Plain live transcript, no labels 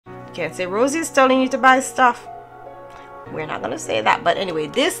Can't say Rosie's telling you to buy stuff. We're not gonna say that, but anyway,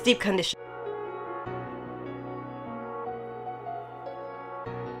 this deep conditioner.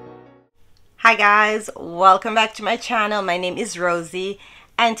 Hi guys, welcome back to my channel. My name is Rosie,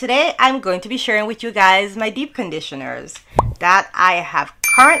 and today I'm going to be sharing with you guys my deep conditioners that I have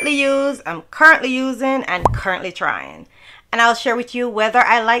currently used, I'm currently using, and currently trying. And I'll share with you whether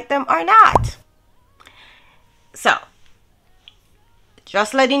I like them or not. So,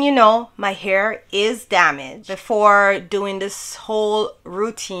 just letting you know, my hair is damaged. Before doing this whole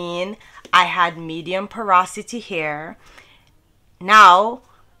routine, I had medium porosity hair. Now,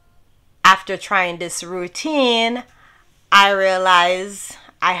 after trying this routine, I realized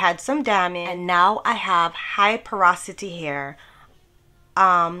I had some damage, and now I have high porosity hair.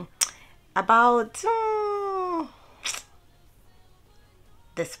 About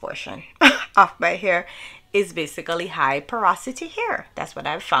this portion of my hair is basically high porosity hair. That's what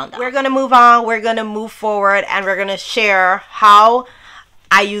I've found out. We're gonna move on, we're gonna move forward, and we're gonna share how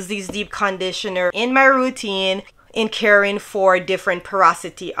I use these deep conditioner in my routine in caring for different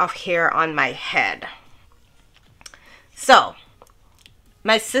porosity of hair on my head. So,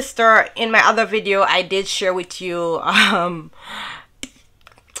 my sister, in my other video, I did share with you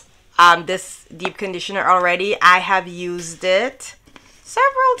this deep conditioner already. I have used it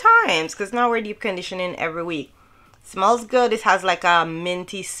several times because now we're deep conditioning every week. Smells good. It has like a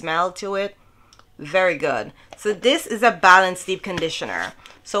minty smell to it. Very good. So this is a balanced deep conditioner.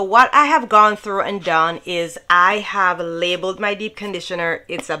 So what I have gone through and done is I have labeled my deep conditioner.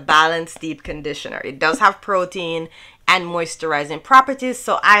 It's a balanced deep conditioner. It does have protein and moisturizing properties,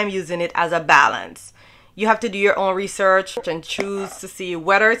 so I'm using it as a balance. You have to do your own research and choose to see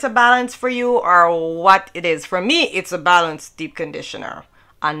whether it's a balance for you or what it is. For me, it's a balanced deep conditioner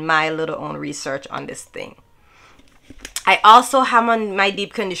on my little own research on this thing. I also have on my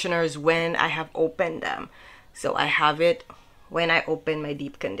deep conditioners when I have opened them. So I have it when I open my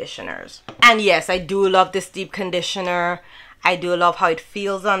deep conditioners. And yes, I do love this deep conditioner. I do love how it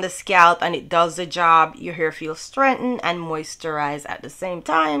feels on the scalp, and it does the job. Your hair feels strengthened and moisturized at the same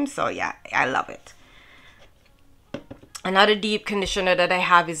time. So yeah, I love it. Another deep conditioner that I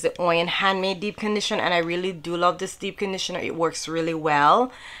have is the Oil Handmade deep conditioner, and I really do love this deep conditioner. It works really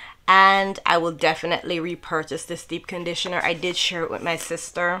well, and I will definitely repurchase this deep conditioner. I did share it with my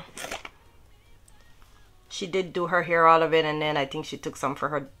sister. She did do her hair, all of it, and then I think she took some for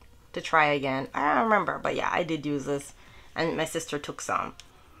her to try again. I don't remember, but yeah, I did use this, and my sister took some.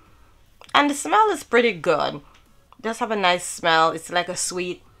 And the smell is pretty good. It does have a nice smell. It's like a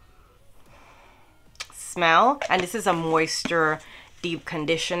sweet smell, and this is a moisture deep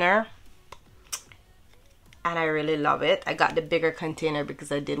conditioner, and I really love it. I got the bigger container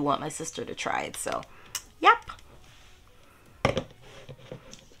because I did want my sister to try it. So yep.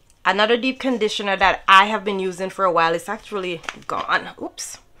 Another deep conditioner that I have been using for a while is actually gone.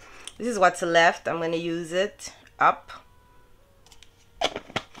 Oops. This is what's left. I'm going to use it up.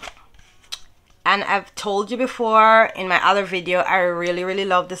 And I've told you before in my other video, I really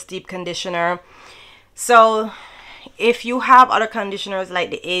love this deep conditioner. So if you have other conditioners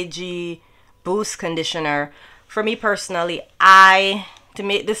like the AG Boost conditioner, for me personally, to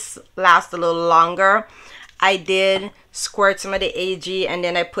make this last a little longer, I did squirt some of the AG, and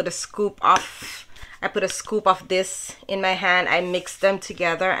then I put a scoop of this in my hand. I mixed them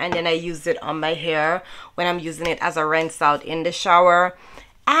together, and then I used it on my hair when I'm using it as a rinse out in the shower.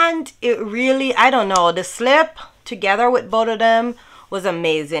 And it really, I don't know, the slip together with both of them was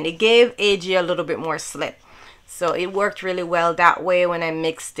amazing. It gave AG a little bit more slip, so it worked really well that way when I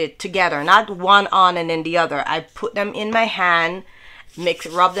mixed it together, not one on and then the other. I put them in my hand,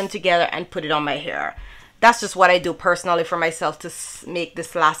 rub them together, and put it on my hair. That's just what I do personally for myself to make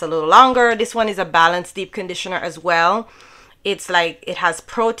this last a little longer. This one is a balanced deep conditioner as well. It's like it has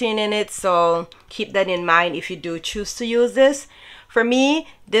protein in it, so keep that in mind if you do choose to use this. For me,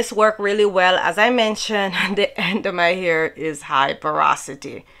 this worked really well. As I mentioned, the end of my hair is high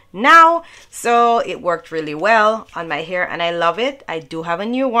porosity now, so it worked really well on my hair, and I love it. I do have a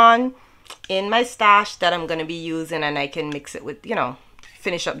new one in my stash that I'm going to be using, and I can mix it with, you know,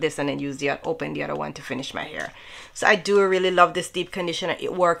 finish up this and then use open the other one to finish my hair. So I do really love this deep conditioner.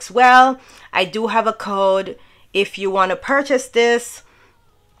 It works well. I do have a code if you want to purchase this,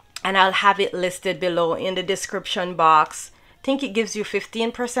 and I'll have it listed below in the description box. I think it gives you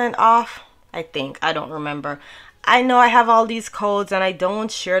 15% off. I think, I don't remember. I know I have all these codes and I don't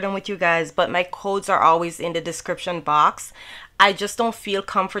share them with you guys, but my codes are always in the description box. I just don't feel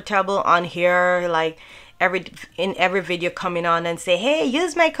comfortable on here like in every video coming on and say, hey,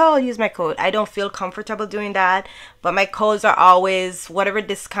 use my code, use my code. I don't feel comfortable doing that, but my codes are always whatever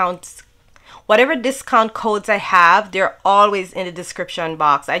discount codes I have, they're always in the description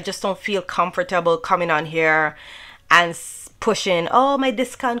box. I just don't feel comfortable coming on here and pushing, oh, my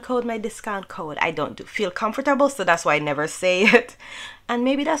discount code, my discount code. I don't feel comfortable, so that's why I never say it. And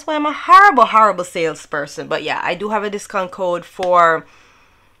maybe that's why I'm a horrible salesperson. But yeah, I do have a discount code for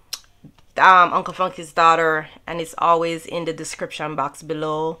Uncle Funky's daughter, and it's always in the description box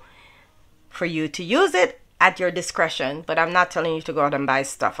below for you to use it at your discretion. But I'm not telling you to go out and buy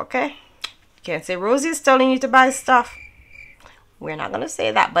stuff, okay? Can't say Rosie's telling you to buy stuff. We're not gonna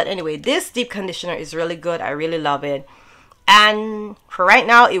say that. But anyway, this deep conditioner is really good. I really love it, and for right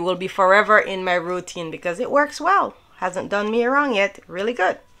now it will be forever in my routine because it works well. Hasn't done me wrong yet. Really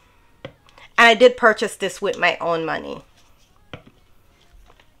good. And I did purchase this with my own money.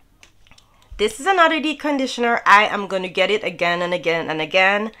 This is another deep conditioner. I am going to get it again and again and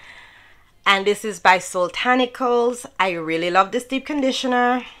again. And this is by Soultanicals. I really love this deep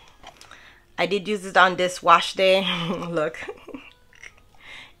conditioner. I did use it on this wash day. Look,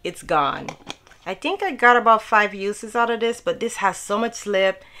 it's gone. I think I got about 5 uses out of this, but this has so much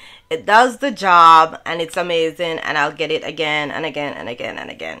slip. It does the job and it's amazing, and I'll get it again and again and again and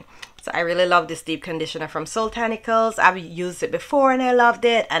again. So I really love this deep conditioner from Soultanicals. I've used it before and I loved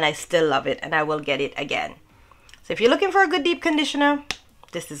it, and I still love it, and I will get it again. So if you're looking for a good deep conditioner,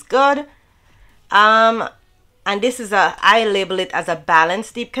 this is good. And this is I label it as a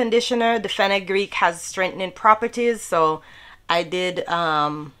balanced deep conditioner. The fenugreek has strengthening properties, so I did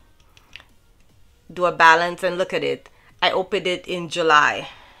do a balance, and look at it. I opened it in July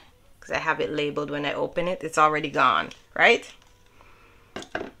because I have it labeled when I open it. It's already gone, right?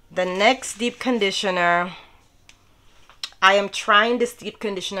 The next deep conditioner, I am trying this deep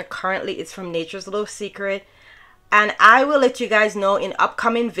conditioner currently. It's from Nature's Little Secret, and I will let you guys know in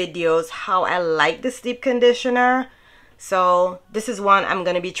upcoming videos how I like this deep conditioner. So this is one I'm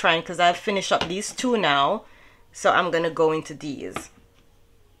going to be trying because I've finished up these 2 now. So I'm going to go into these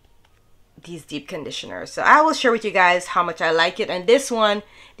deep conditioners. So I will share with you guys how much I like it. And this one,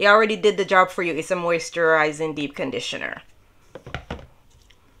 they already did the job for you. It's a moisturizing deep conditioner.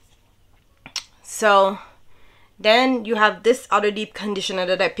 So then you have this other deep conditioner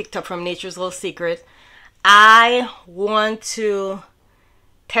that I picked up from Nature's Little Secret. I want to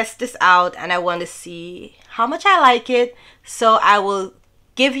test this out and I want to see how much I like it. So I will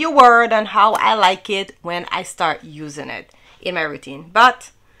give you word on how I like it when I start using it in my routine.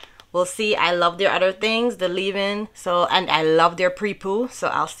 But we'll see. I love their other things, the leave-in, and I love their pre-poo. So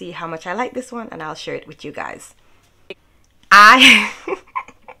I'll see how much I like this one and I'll share it with you guys.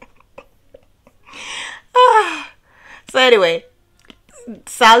 So anyway,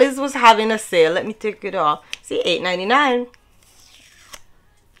 Sally's was having a sale. Let me take it off. See, $8.99.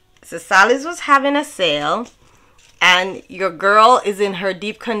 So Sally's was having a sale, and your girl is in her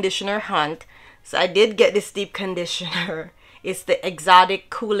deep conditioner hunt. So I did get this deep conditioner. It's the exotic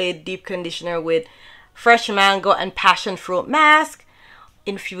Kool-Aid deep conditioner with fresh mango and passion fruit mask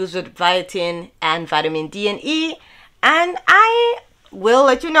infused with biotin and vitamin D and E. And I will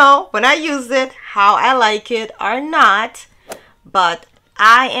let you know when I use it how I like it or not. But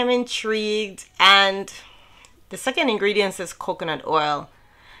I am intrigued, and the second ingredient is coconut oil,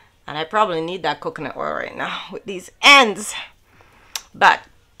 and I probably need that coconut oil right now with these ends. But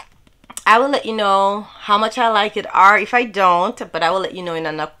I will let you know how much I like it, or if I don't, but I will let you know in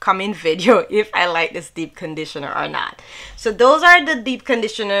an upcoming video if I like this deep conditioner or not. So those are the deep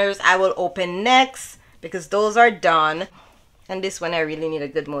conditioners I will open next because those are done. And this one I really need a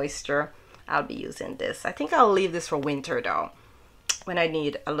good moisture. I'll be using this. I think I'll leave this for winter though, when I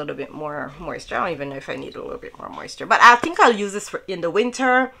need a little bit more moisture. I don't even know if I need a little bit more moisture, but I think I'll use this for in the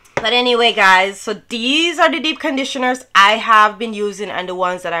winter. But anyway guys, so these are the deep conditioners I have been using and the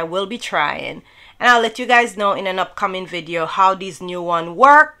ones that I will be trying, and I'll let you guys know in an upcoming video how these new ones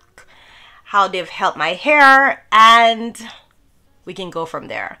work, how they've helped my hair, and we can go from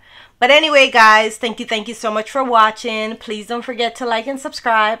there. But anyway guys, thank you so much for watching. Please don't forget to like and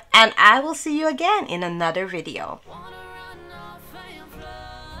subscribe, and I will see you again in another video.